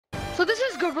So this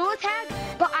is Gorilla Tag,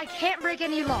 but I can't break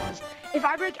any laws. If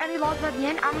I break any laws by the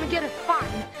end, I'm gonna get a fine.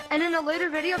 And in a later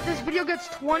video, if this video gets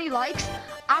 20 likes,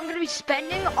 I'm gonna be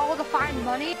spending all the fine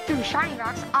money through Shiny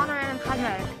Rocks on a random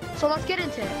cosmetic. So let's get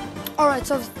into it. Alright,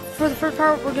 so for the first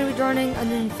part, we're gonna be joining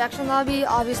an infection lobby,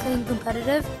 obviously in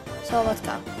competitive. So let's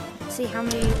go. See how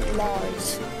many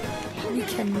laws we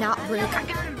cannot break.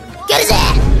 Get his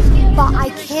ass! But I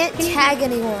can't tag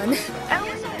anyone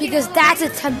because that's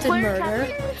attempted murder.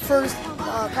 First,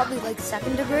 probably like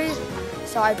 2nd degree.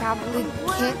 So I probably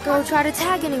can't go try to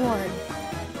tag anyone.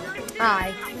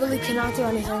 I really cannot do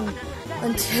anything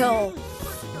until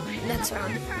next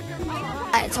round.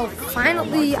 Alright, so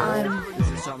finally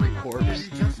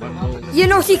You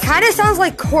know, he kind of sounds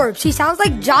like Corpse. He sounds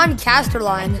like John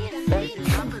Casterline.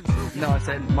 No, I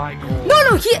said Michael.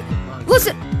 No,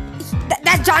 listen,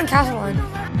 that's John Casterline.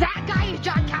 That guy is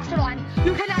John Casterline.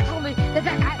 You cannot tell me that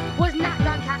guy was not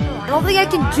John Casterline. I don't think I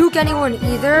can juke anyone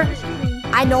either.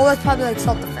 I know that's probably like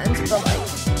self-defense, but like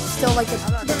still like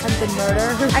attempted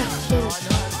murder. I hate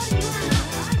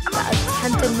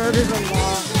attempted murder is a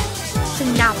law.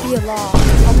 Should not be a law.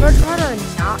 I'm gonna try to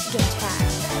not get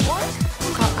tagged.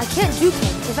 I can't juke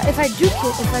him. If I juke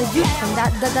him,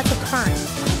 that's a crime.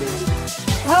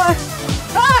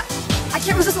 I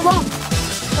can't resist the law.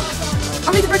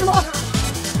 I need to break the law.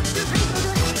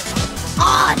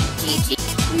 Ah, GG.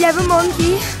 Never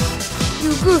monkey.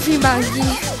 You goofy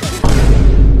monkey.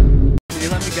 Can you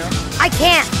let me go? I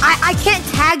can't. I can't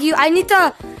tag you. I need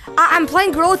to. I'm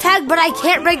playing Gorilla Tag, but I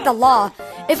can't break the law.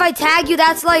 If I tag you,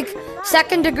 that's like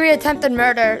 2nd degree attempted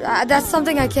murder. That's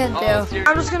something I can't do.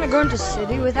 I'm just gonna go into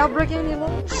city without breaking any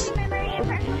laws.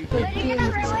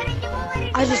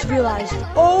 I just realized.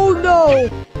 Oh no!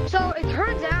 So it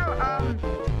turns out,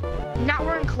 not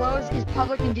wearing clothes is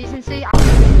public indecency.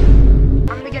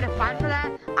 I'm gonna get a fine for that.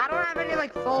 I don't have any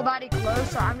like full body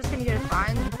clothes, so I'm just gonna get a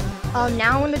fine.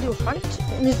 Now I'm gonna do a hunt.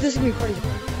 This is gonna be crazy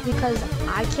because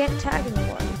I can't tag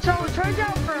anyone. So it turns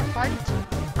out for a hunt,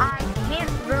 I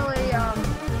can't really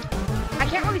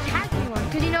tag anyone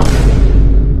because you know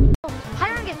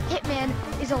hiring a hitman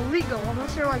is illegal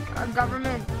unless you're like a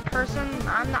government person.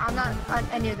 I'm not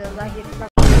any of those. I hate it.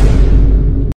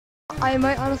 I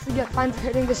might honestly get fined for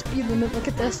hitting the speed limit. Look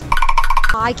at this.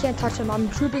 I can't touch him. I'm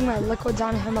drooping my liquids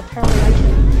on him. Apparently I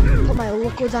can't put my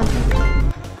liquids on him.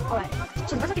 Alright,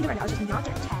 so the best I can do right now is just not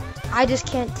get tagged. I just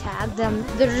can't tag them.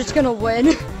 They're just gonna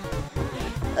win.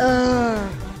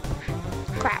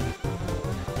 Crap.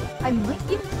 I might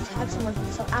be able to tag someone for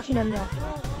this. Actually, no.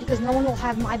 Because no one will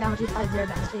have my bounty if I have their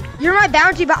bounty. You're my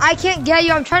bounty, but I can't get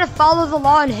you. I'm trying to follow the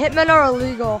law and hitmen are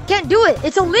illegal. Can't do it.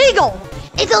 It's illegal.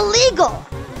 It's illegal.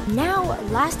 Now,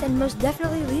 last and most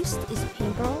definitely least is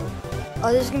paintball.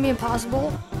 This is gonna be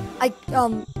impossible.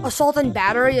 Assault and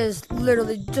battery is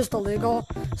literally just illegal.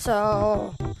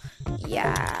 So,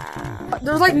 yeah.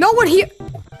 There's like no one here.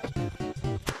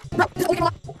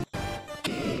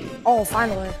 Oh,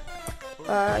 finally.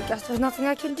 I guess there's nothing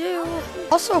I can do.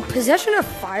 Also, possession of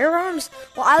firearms.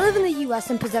 Well, I live in the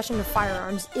U.S. and possession of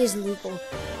firearms is legal.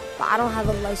 But I don't have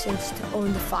a license to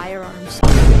own the firearms.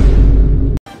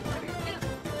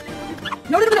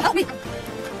 Nobody's gonna help me.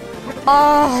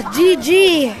 Oh,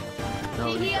 GG.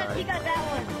 No, He got that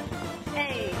one.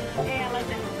 Hey, I like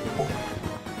that.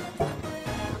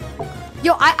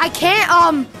 Yo, I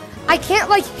can't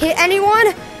like hit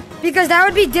anyone because that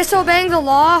would be disobeying the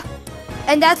law,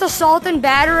 and that's assault and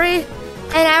battery,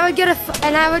 and I would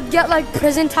get like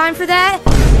prison time for that.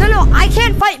 No, I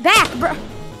can't fight back, bro.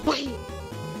 Wait,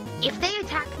 if they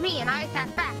attack me and I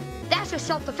attack back, that's just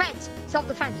self-defense.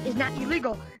 Self-defense is not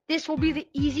illegal. This will be the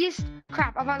easiest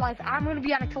crap of my life. I'm gonna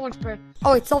be on a killing spree.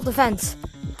 Oh, it's self-defense.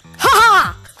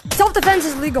 Ha! Self-defense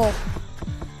is legal.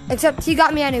 Except he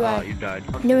got me anyway. Oh, you died.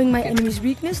 Knowing my enemy's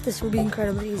weakness, this will be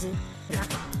incredibly easy.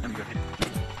 I'm good.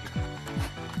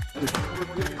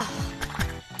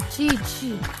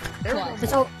 GG.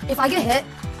 So if I get hit,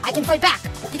 I can fight back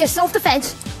because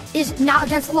self-defense is not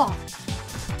against the law.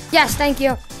 Yes, thank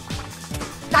you.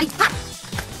 Daddy, ha!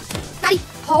 Daddy,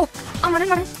 oh, I'm running.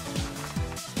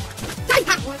 Daddy,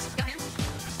 ha!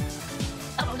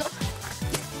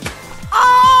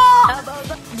 Oh!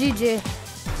 GG.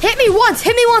 Hit me once,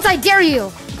 I dare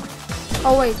you.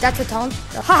 Oh wait, that's a taunt.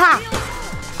 Haha.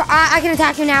 I can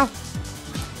attack you now.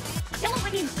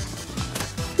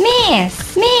 Miss.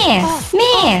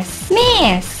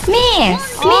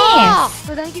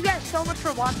 So thank you guys so much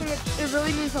for watching. It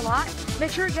really means a lot.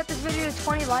 Make sure to get this video to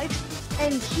 20 likes.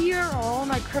 And here are all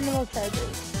my criminal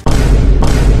charges.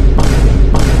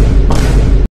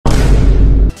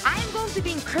 I am going to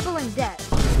be in crippling debt.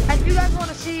 And if you guys want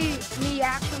to see me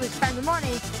actually spend the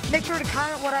money, make sure to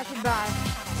comment what I should buy.